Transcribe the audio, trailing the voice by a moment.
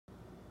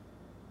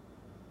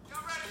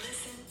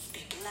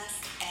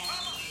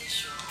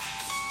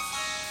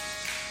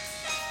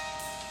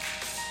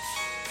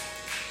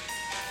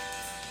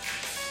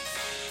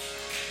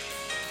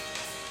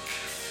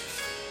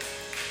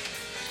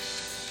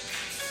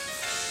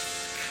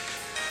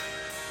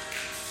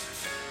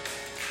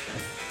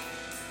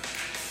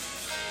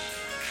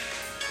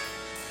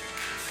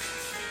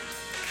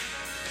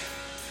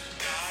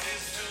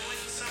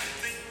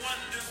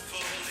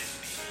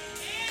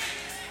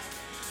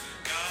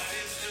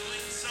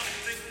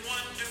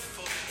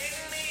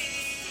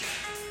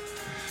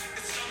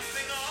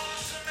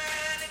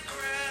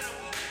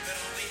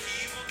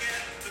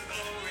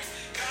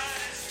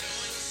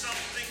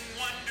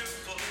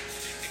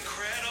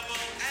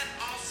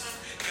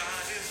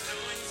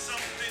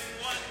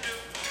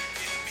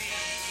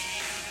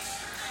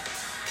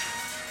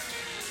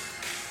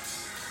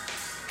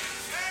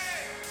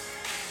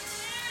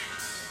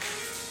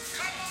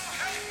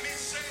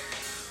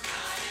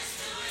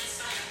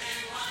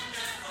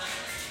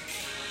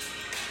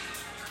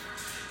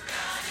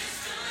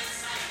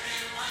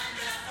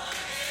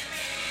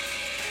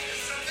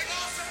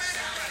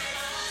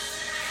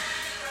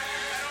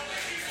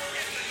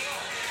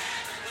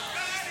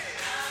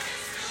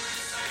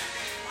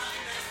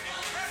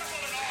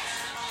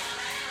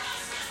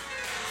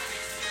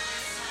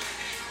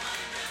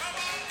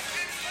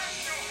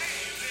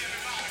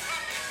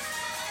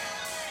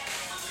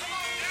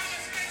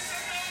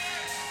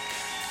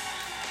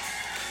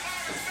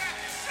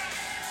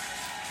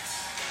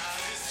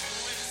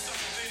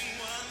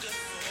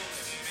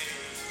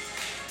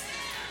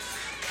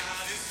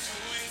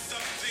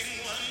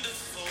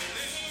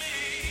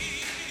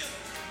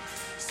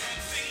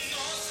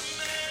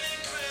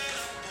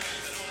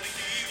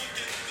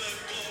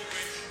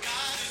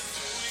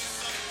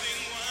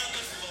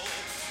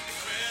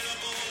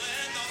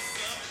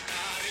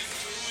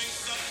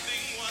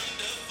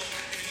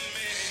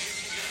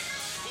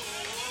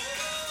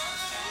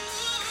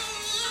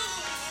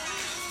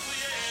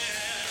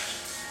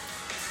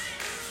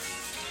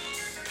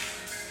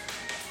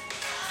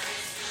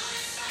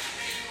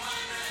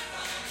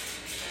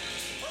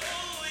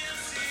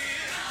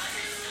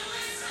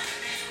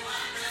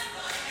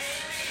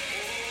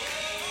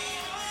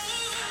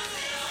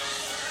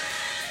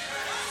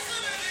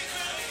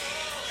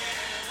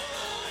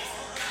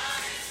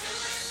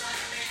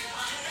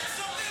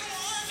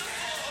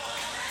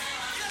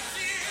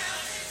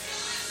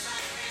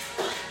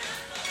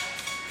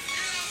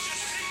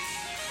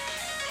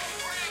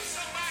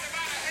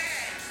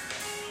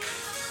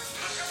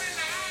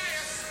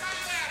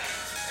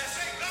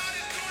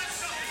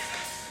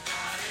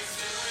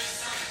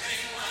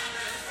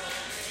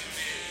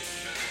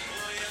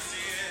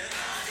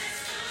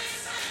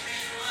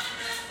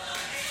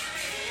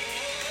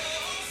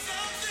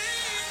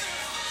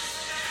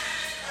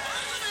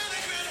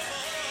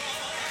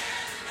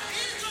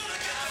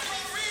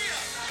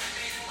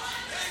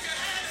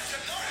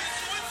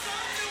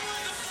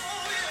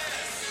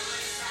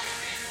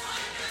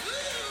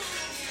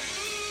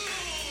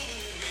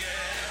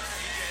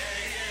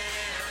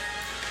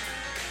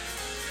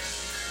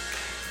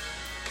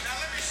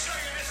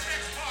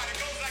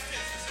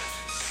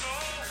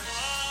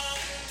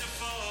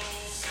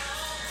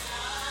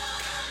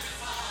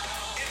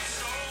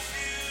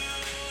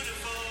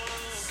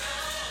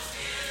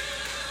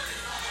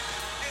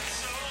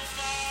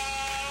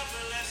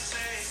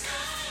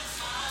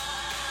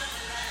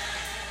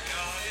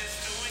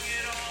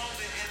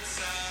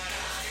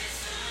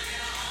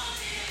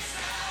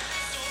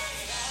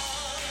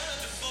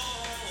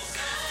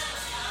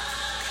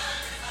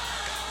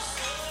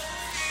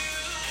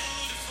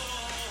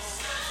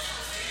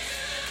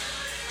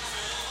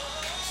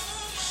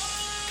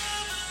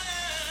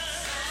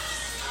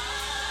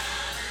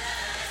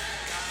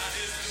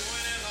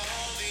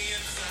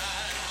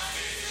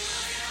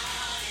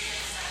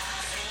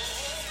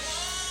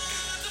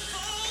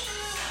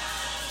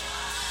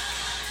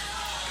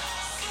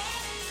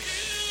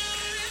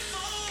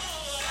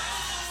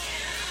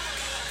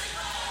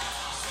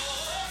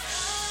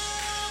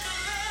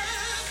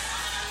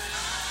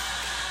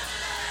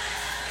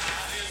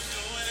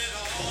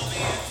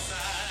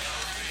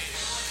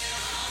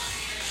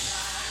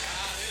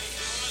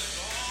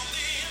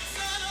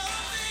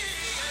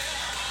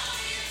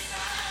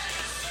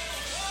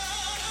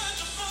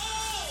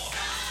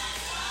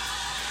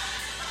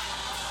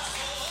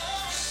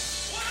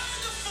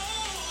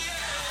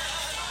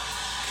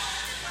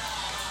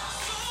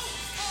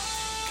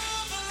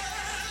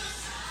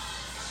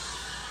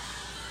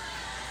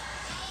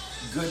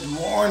Good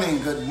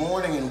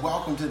morning, and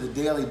welcome to the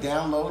Daily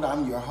Download.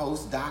 I'm your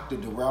host, Dr.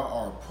 Darrell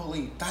R.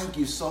 Pulley. Thank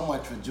you so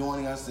much for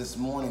joining us this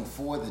morning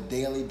for the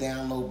Daily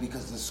Download,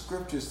 because the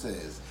scripture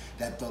says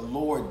that the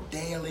Lord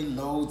daily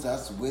loads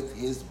us with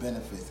his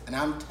benefits. And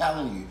I'm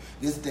telling you,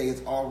 this day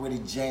is already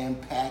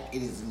jam-packed.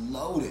 It is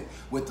loaded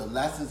with the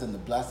lessons and the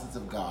blessings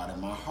of God.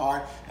 And my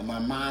heart and my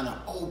mind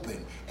are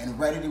open and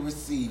ready to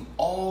receive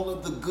all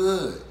of the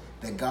good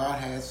that God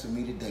has for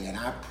me today. And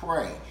I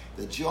pray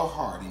that your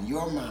heart and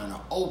your mind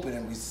are open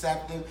and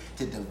receptive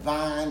to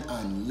divine,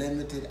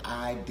 unlimited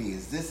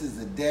ideas. This is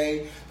the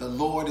day the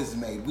Lord has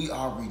made. We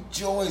are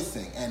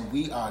rejoicing and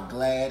we are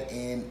glad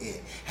in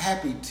it.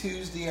 Happy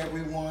Tuesday,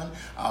 everyone.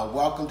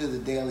 Welcome to the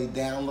Daily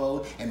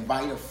Download.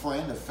 Invite a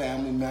friend, a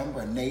family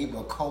member, a neighbor,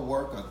 a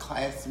co-worker, a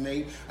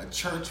classmate, a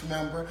church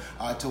member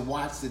to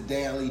watch the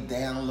Daily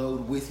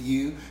Download with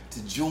you,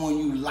 to join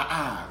you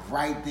live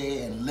right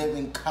there in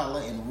living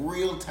color in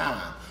real time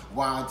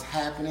while it's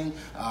happening.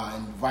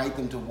 Invite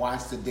them to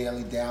watch the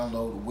Daily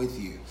Download with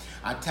you.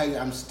 I tell you,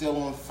 I'm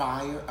still on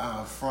fire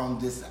from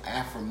this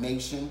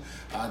affirmation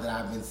that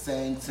I've been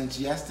saying since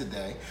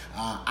yesterday.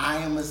 I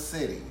am a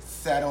city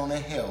set on a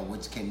hill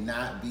which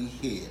cannot be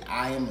hid.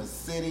 I am a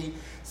city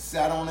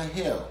set on a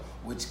hill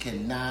which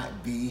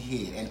cannot be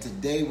hid. And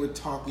today we're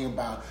talking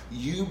about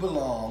you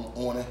belong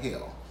on a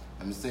hill.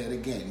 Let me say it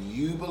again.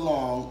 You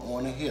belong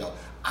on a hill.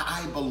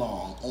 I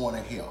belong on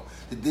a hill.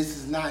 This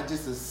is not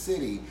just a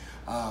city,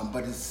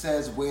 but it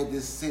says where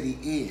this city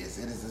is.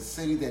 It is a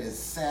city that is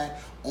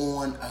set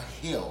on a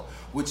hill,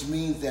 which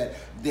means that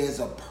there's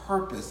a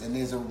purpose and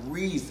there's a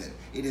reason.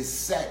 It is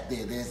set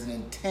there. There's an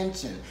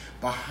intention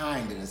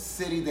behind it. A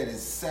city that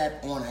is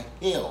set on a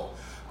hill,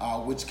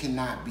 which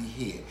cannot be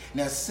hid.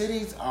 Now,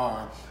 cities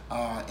are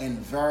in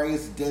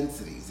various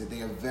densities.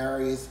 There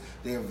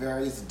are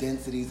various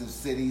densities of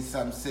cities.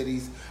 Some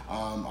cities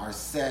are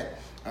set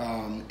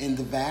in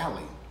the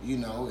valley. You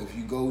know, if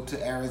you go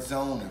to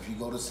Arizona, if you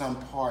go to some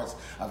parts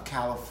of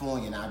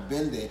California, and I've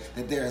been there,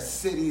 that there are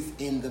cities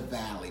in the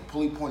valley.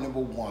 Pulley point number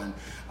one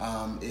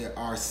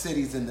are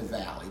cities in the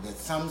valley. That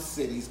some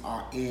cities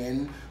are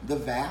in the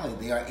valley.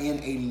 They are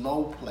in a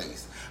low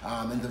place.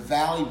 And the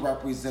valley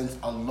represents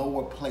a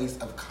lower place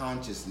of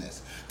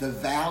consciousness. The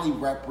valley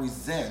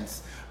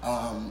represents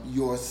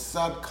your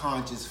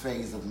subconscious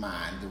phase of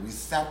mind, the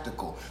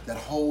receptacle that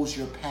holds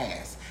your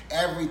past.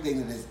 Everything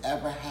that has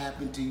ever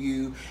happened to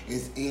you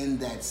is in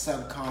that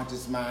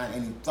subconscious mind.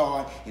 Any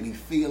thought, any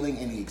feeling,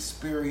 any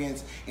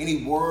experience,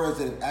 any words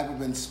that have ever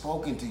been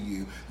spoken to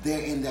you, they're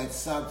in that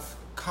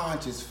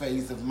subconscious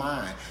phase of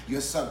mind.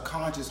 Your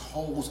subconscious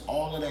holds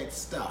all of that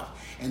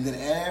stuff. And then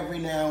every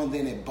now and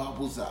then it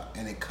bubbles up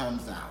and it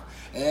comes out.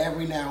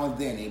 Every now and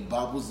then it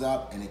bubbles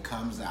up and it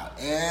comes out.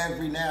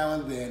 Every now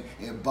and then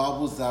it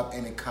bubbles up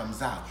and it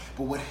comes out.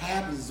 But what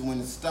happens is when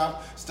the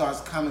stuff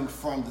starts coming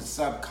from the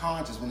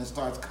subconscious, when it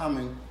starts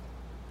coming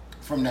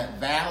from that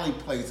valley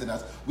place in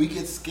us, we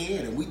get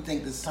scared and we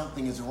think that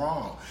something is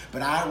wrong.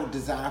 But I would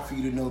desire for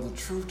you to know the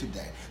truth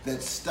today,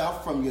 that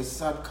stuff from your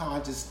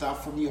subconscious,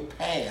 stuff from your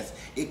past,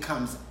 it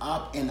comes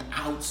up and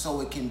out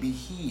so it can be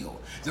healed.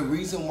 The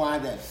reason why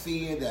that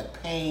fear, that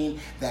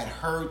pain, that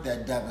hurt,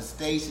 that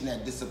devastation,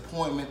 that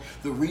disappointment,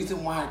 the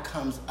reason why it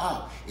comes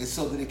up is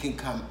so that it can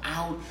come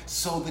out,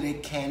 so that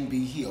it can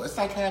be healed. It's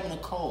like having a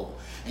cold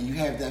and you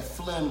have that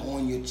phlegm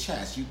on your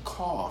chest. You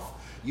cough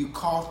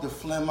the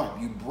phlegm up,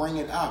 you bring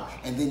it up,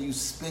 and then you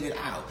spit it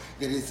out.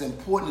 That it's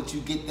important that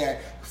you get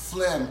that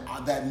phlegm,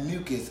 that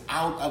mucus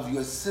out of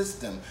your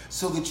system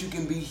so that you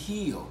can be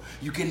healed.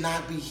 You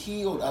cannot be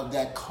healed of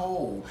that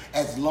cold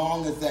as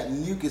long as that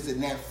mucus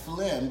and that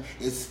phlegm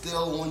is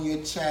still on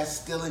your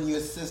chest, still in your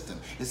system.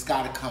 It's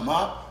got to come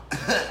up.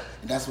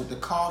 And that's what the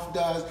cough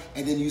does,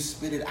 and then you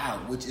spit it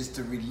out, which is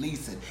to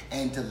release it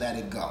and to let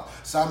it go.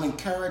 So I'm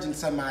encouraging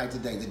somebody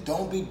today that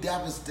don't be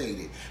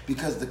devastated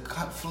because the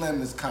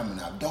phlegm is coming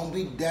up. Don't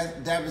be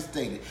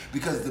devastated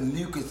because the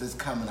mucus is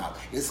coming up.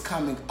 It's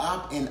coming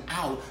up and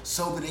out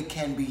so that it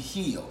can be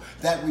healed.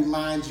 That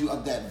reminds you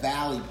of that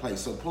valley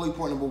place. So pulley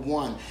point number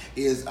one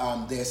is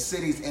there's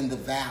cities in the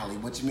valley,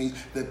 which means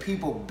that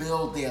people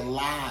build their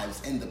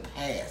lives in the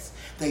past.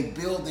 They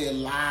build their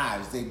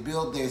lives, they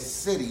build their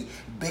city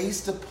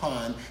based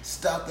upon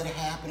stuff that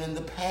happened in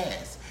the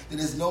past, that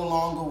is no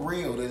longer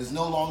real, that is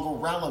no longer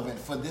relevant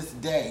for this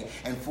day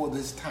and for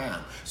this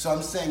time. So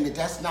I'm saying that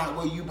that's not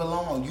where you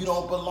belong. You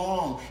don't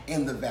belong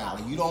in the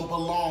valley. You don't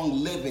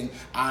belong living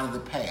out of the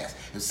past.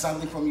 If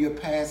something from your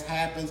past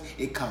happens,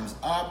 it comes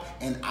up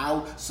and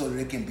out so that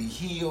it can be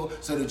healed,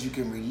 so that you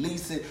can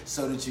release it,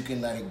 so that you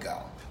can let it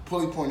go.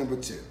 Pulley point number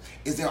two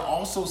is there are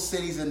also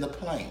cities in the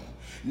plain.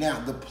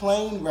 Now, the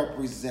plain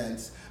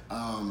represents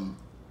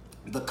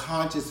the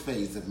conscious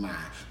phase of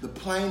mind. The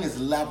plain is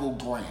level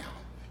ground.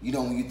 You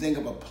know, when you think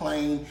of a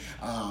plain,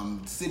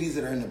 cities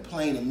that are in the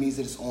plain, it means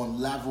that it's on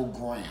level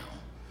ground.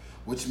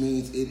 which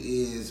means it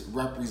is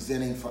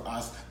representing for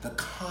us the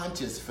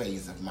conscious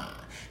phase of mind.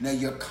 Now,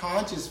 your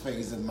conscious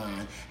phase of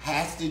mind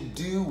has to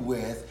do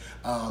with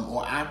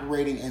or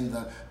operating in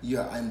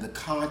the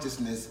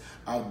consciousness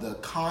of the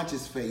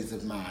conscious phase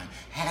of mind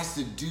has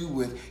to do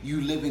with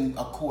you living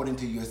according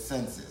to your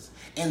senses.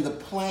 In the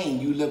plane,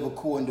 you live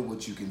according to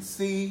what you can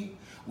see,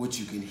 what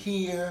you can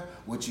hear,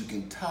 what you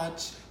can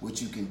touch,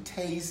 what you can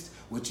taste,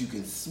 what you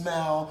can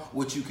smell,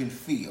 what you can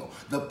feel.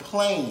 The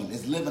plane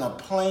is living a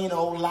plain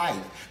old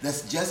life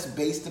that's just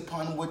based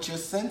upon what your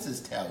senses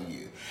tell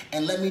you.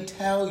 And let me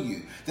tell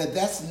you that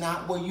that's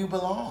not where you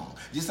belong.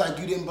 Just like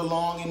you didn't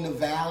belong in the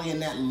valley in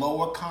that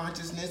lower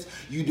consciousness,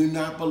 you do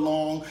not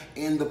belong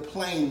in the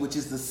plane, which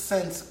is the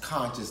sense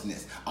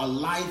consciousness, a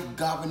life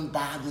governed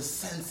by the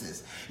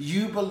senses.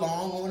 You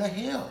belong on a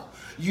hill.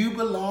 You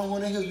belong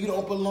on a hill. You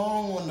don't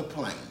belong on the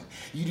plane.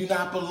 You do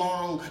not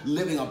belong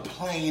living a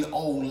plain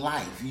old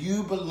life.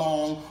 You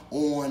belong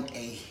on a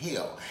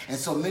hill. And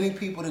so many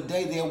people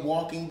today, they're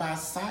walking by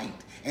sight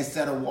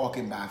instead of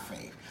walking by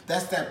faith.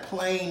 That's that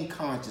plain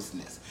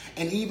consciousness.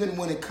 And even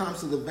when it comes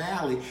to the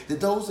valley,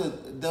 those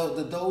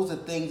are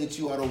things that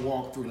you ought to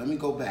walk through. Let me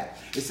go back.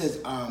 It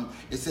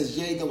says,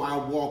 yea, though I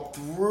walk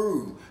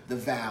through the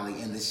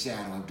valley in the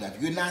shadow of death.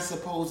 You're not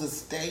supposed to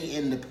stay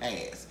in the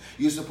past.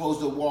 You're supposed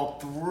to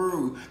walk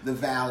through the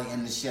valley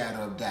in the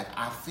shadow of death.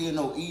 I fear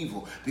no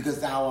evil, because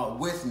thou art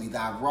with me,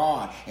 thy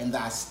rod and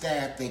thy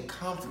staff, they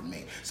comfort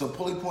me. So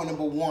pulley point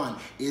number one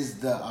is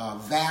the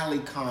valley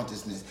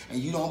consciousness, and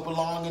you don't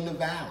belong in the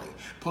valley.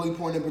 Pulley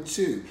point number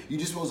two, you're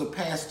just supposed to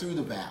pass through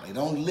the valley.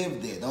 Don't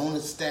live there. Don't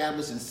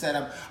establish and set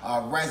up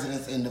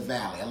residence in the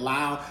valley.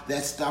 Allow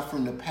that stuff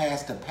from the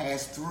past to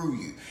pass through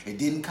you. It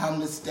didn't come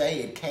to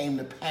stay, it came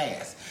to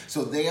pass.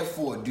 So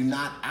therefore, do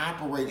not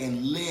operate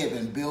and live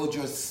and build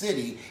your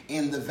city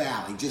in the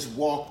valley. Just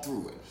walk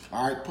through it.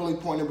 All right, pulley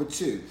point number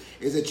two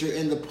is that you're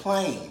in the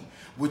plain,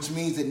 which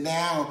means that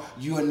now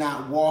you are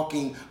not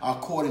walking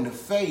according to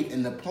faith.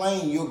 In the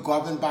plain, you're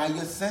governed by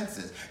your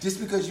senses. Just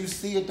because you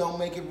see it don't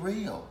make it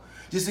real.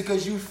 Just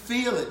because you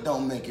feel it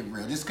don't make it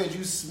real. Just because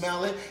you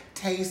smell it,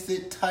 taste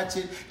it, touch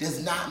it,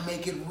 does not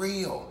make it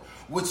real.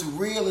 What's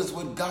real is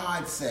what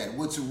God said.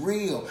 What's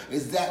real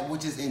is that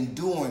which is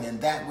enduring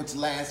and that which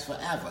lasts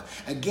forever.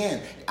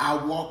 Again, I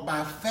walk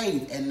by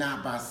faith and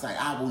not by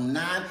sight. I will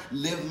not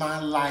live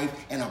my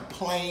life in a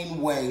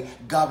plain way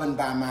governed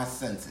by my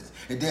senses.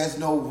 There's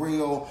no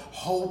real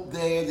hope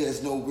there.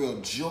 There's no real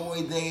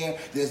joy there.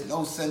 There's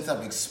no sense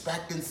of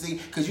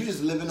expectancy, because you're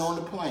just living on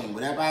the plane.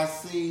 Whatever I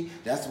see,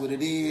 that's what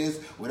it is.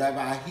 Whatever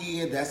I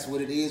hear, that's what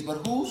it is.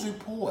 But whose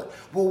report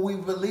will we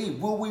believe?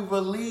 Will we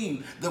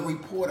believe the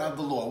report of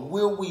the Lord?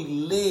 Will we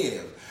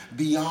live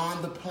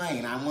beyond the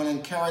plane? I want to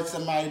encourage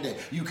somebody that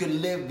you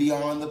can live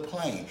beyond the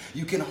plane.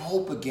 You can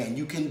hope again.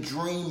 You can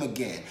dream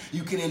again.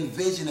 You can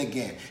envision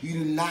again. You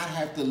do not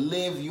have to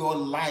live your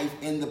life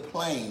in the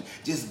plane,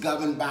 just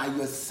governed by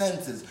your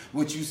senses,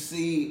 which you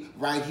see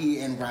right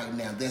here and right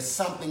now. There's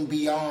something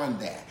beyond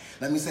that.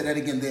 Let me say that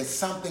again. There's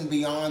something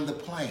beyond the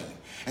plane.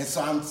 And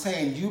so I'm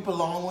saying you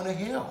belong on a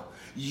hill.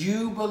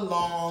 You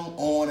belong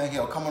on a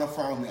hill. Come on,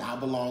 affirm with me. I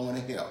belong on a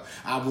hill.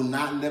 I will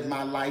not live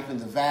my life in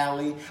the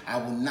valley. I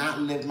will not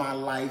live my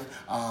life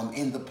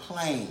in the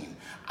plain.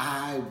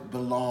 I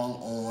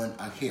belong on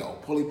a hill.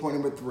 Pulley point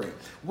number three.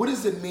 What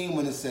does it mean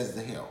when it says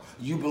the hill?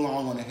 You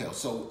belong on a hill.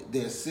 So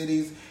there's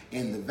cities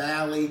in the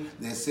valley,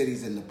 there's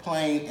cities in the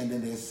plain, and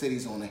then there's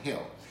cities on a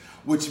hill.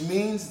 Which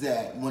means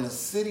that when a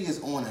city is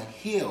on a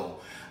hill,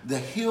 the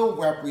hill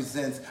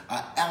represents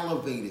an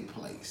elevated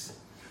place.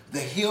 The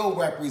hill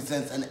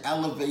represents an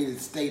elevated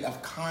state of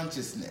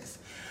consciousness.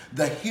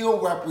 The hill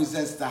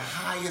represents the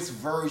highest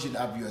version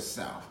of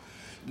yourself.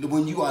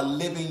 When you are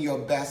living your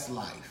best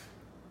life,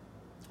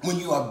 when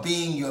you are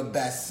being your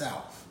best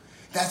self,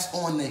 that's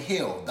on the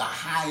hill, the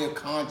higher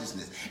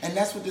consciousness. And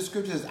that's what the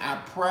scripture says. I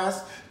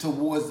press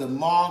towards the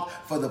mark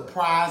for the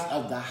prize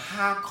of the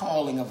high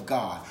calling of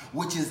God,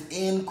 which is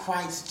in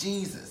Christ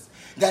Jesus.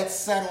 That's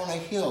set on a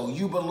hill.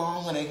 You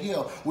belong on a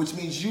hill, which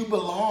means you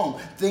belong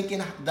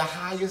thinking the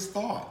highest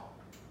thought.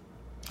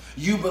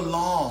 You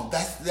belong.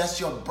 That's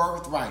your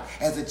birthright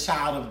as a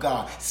child of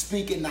God,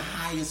 speaking the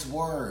highest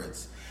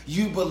words.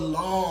 You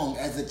belong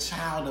as a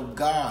child of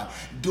God,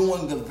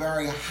 doing the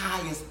very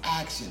highest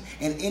action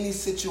in any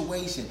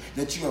situation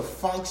that you are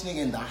functioning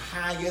in the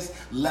highest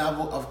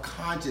level of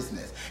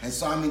consciousness. And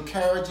so I'm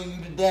encouraging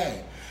you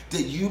today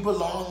that you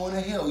belong on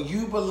a hill.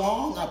 You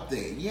belong up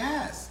there.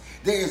 Yes.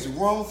 There is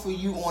room for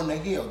you on the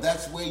hill.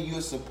 That's where you're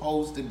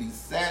supposed to be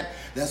set.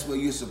 That's where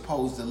you're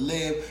supposed to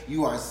live.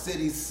 You are a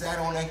city set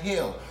on a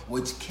hill,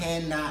 which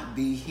cannot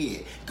be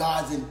hid.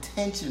 God's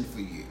intention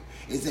for you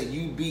is that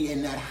you be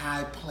in that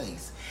high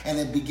place.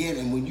 And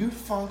when you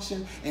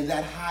function in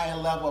that higher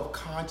level of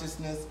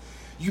consciousness,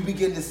 you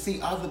begin to see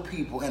other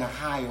people in a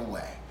higher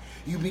way.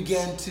 You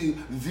begin to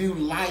view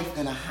life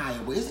in a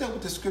higher way. Isn't that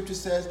what the scripture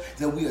says?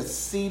 That we are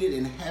seated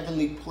in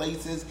heavenly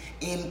places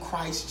in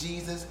Christ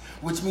Jesus,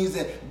 which means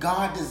that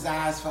God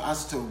desires for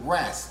us to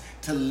rest,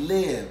 to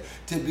live,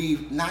 to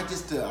be not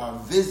just to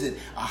visit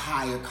a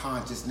higher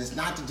consciousness,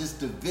 not to just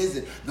to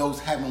visit those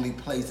heavenly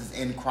places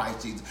in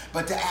Christ Jesus,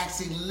 but to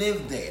actually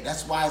live there.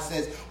 That's why it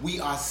says we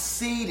are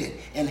seated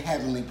in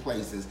heavenly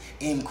places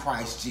in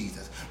Christ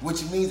Jesus,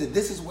 which means that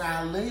this is where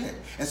I live.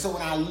 And so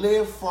when I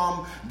live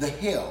from the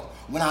hill,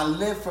 when I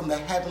live from the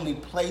heavenly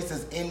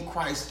places in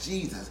Christ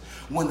Jesus,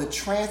 when the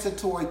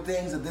transitory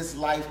things of this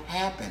life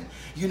happen,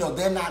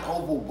 they're not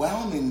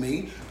overwhelming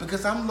me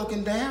because I'm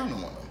looking down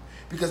on them.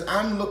 Because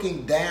I'm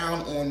looking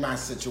down on my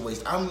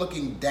situation. I'm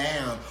looking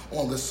down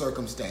on the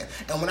circumstance.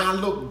 And when I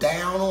look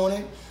down on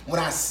it, when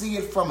I see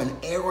it from an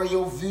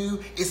aerial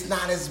view, it's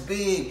not as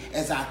big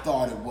as I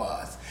thought it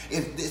was.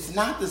 If it's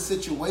not the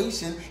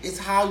situation, it's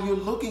how you're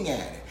looking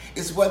at it.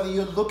 It's whether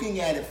you're looking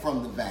at it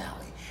from the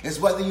valley. It's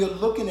whether you're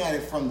looking at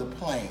it from the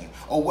plain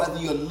or whether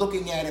you're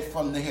looking at it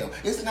from the hill.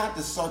 It's not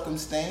the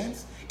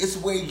circumstance. It's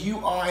where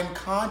you are in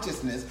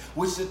consciousness,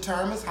 which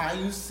determines how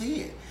you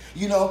see it.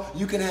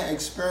 You can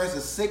experience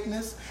a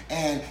sickness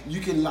and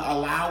you can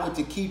allow it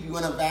to keep you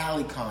in a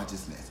valley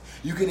consciousness.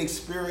 You can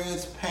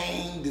experience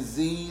pain,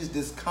 disease,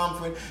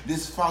 discomfort,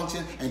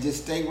 dysfunction, and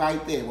just stay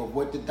right there with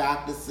what the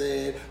doctor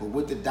said or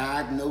what the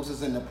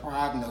diagnosis and the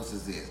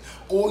prognosis is.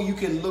 Or you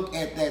can look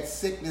at that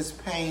sickness,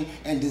 pain,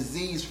 and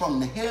disease from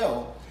the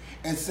hill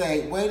and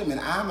say, wait a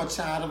minute, I'm a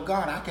child of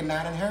God. I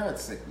cannot inherit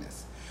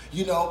sickness.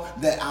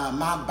 That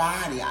my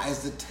body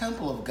is the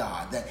temple of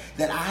God,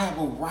 that I have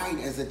a right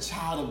as a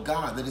child of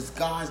God, that it's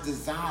God's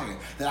desire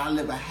that I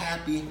live a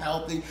happy,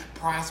 healthy,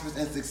 prosperous,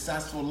 and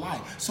successful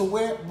life. So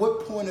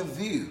what point of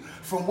view,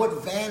 from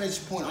what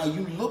vantage point are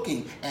you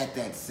looking at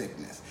that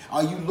sickness?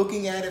 Are you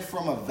looking at it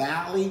from a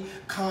valley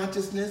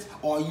consciousness,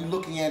 or are you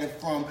looking at it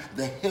from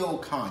the hill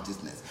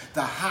consciousness,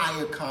 the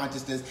higher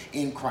consciousness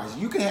in Christ?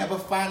 You can have a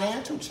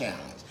financial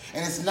challenge.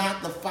 And it's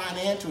not the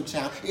financial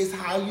challenge, it's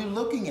how you're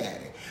looking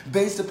at it,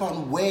 based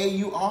upon where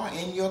you are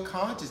in your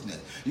consciousness.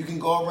 You can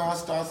go around and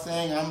start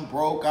saying, I'm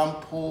broke, I'm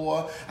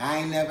poor, I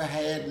ain't never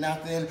had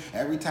nothing,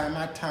 every time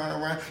I turn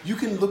around. You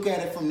can look at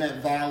it from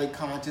that valley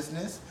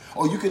consciousness,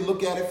 or you can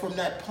look at it from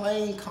that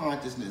plain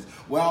consciousness.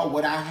 Well,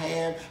 what I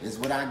have is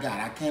what I got.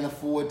 I can't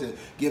afford to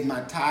give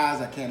my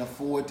tithes, I can't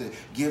afford to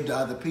give to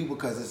other people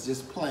because it's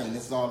just plain.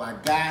 This is all I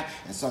got,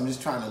 and so I'm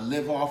just trying to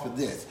live off of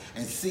this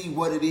and see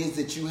what it is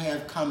that you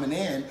have coming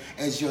in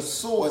as your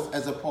source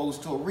as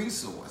opposed to a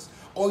resource.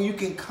 Or you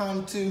can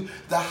come to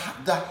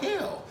the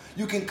hill.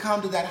 You can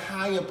come to that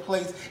higher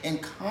place in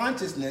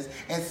consciousness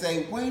and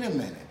say, wait a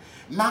minute.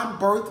 My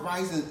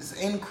birthright is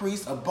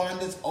increase,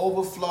 abundance,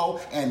 overflow,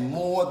 and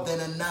more than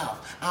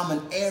enough. I'm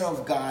an heir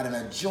of God and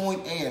a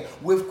joint heir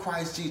with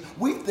Christ Jesus.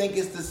 We think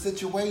it's the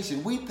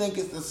situation. We think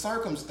it's the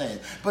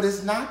circumstance. But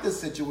it's not the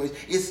situation.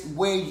 It's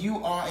where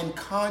you are in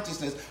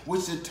consciousness,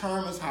 which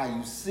determines how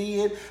you see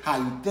it, how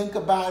you think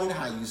about it,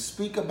 how you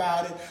speak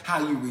about it,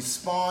 how you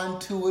respond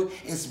to it.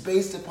 It's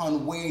based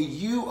upon where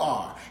you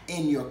are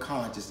in your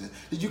consciousness.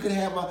 You can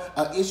have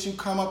an issue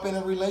come up in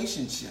a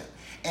relationship.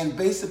 And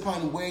based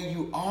upon where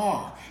you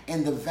are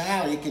in the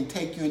valley, it can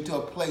take you into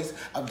a place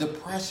of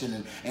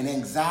depression and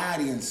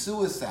anxiety and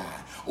suicide.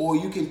 Or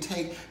you can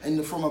take,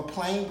 from a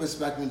plain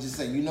perspective, and just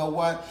say, you know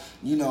what?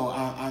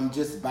 I'm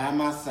just by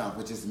myself.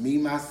 It's just me,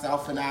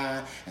 myself, and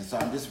I. And so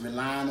I'm just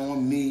relying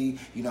on me.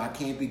 I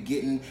can't be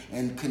getting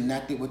and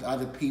connected with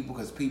other people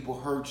because people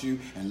hurt you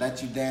and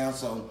let you down.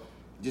 So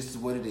this is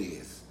what it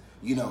is.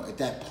 At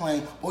that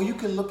plane. Or you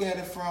can look at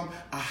it from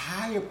a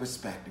higher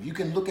perspective. You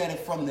can look at it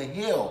from the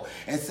hill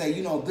and say,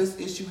 this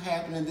issue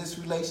happened in this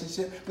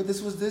relationship, but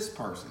this was this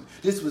person.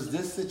 This was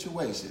this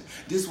situation.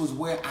 This was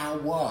where I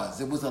was.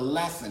 It was a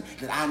lesson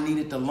that I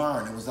needed to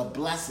learn. It was a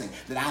blessing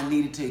that I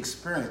needed to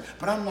experience.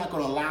 But I'm not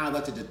going to allow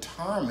that to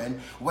determine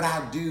what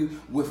I do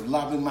with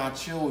loving my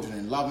children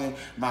and loving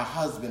my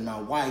husband, my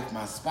wife,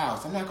 my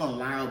spouse. I'm not going to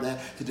allow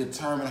that to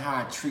determine how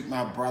I treat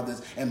my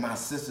brothers and my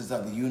sisters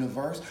of the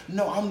universe.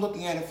 No, I'm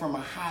looking at it from a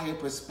higher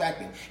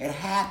perspective. It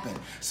happened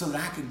so that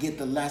I could get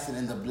the lesson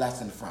and the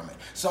blessing from it.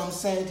 So I'm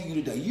saying to you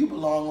today, you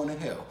belong on a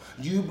hill.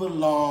 You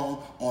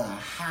belong on a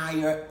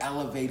higher,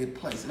 elevated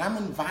place. And I'm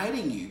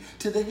inviting you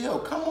to the hill.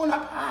 Come on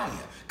up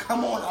higher.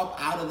 Come on up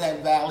out of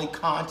that valley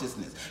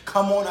consciousness.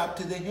 Come on up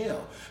to the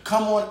hill.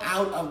 Come on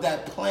out of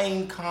that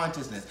plain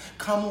consciousness.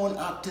 Come on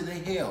up to the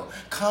hill.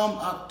 Come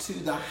up to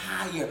the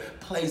higher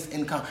place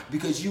in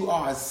because you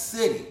are a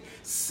city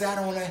set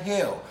on a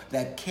hill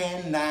that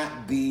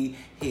cannot be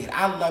hid.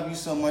 I love you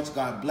so much.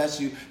 God bless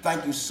you.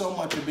 Thank you so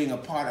much for being a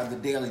part of the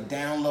Daily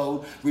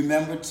Download.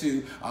 Remember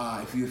to,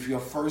 if you're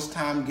a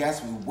first-time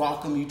guest, we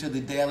welcome you to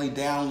the Daily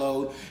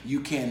Download.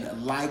 You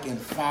can like and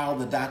follow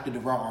the Dr.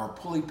 Darrell R.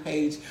 Pulley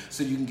page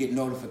so you can get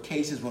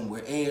notifications when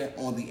we're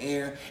on the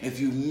air. If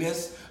you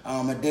miss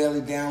a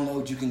Daily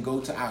Download, you can go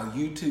to our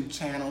YouTube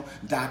channel,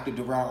 Dr.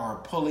 Darrell R.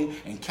 Pulley,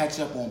 and catch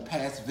up on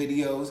past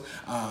videos.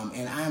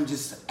 And I'm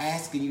just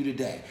asking you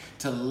today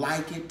to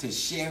like it, to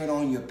share it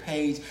on your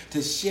page,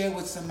 to share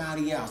with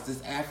somebody else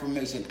this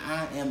affirmation.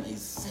 I am a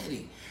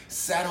city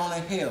set on a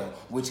hill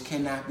which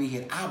cannot be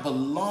hid. I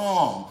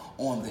belong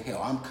on the hill.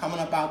 I'm coming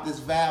about this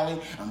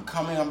valley. I'm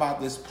coming about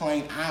this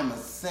plain. I'm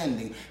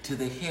ascending to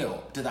the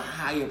hill, to the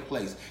higher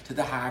place, to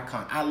the higher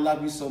con. I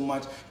love you so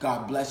much.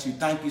 God bless you.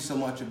 Thank you so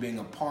much for being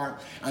a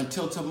part.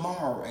 Until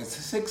tomorrow at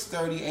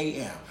 6:30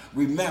 a.m.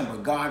 Remember,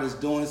 God is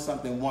doing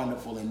something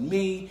wonderful in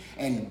me,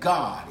 and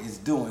God is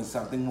doing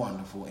something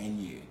wonderful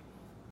in you.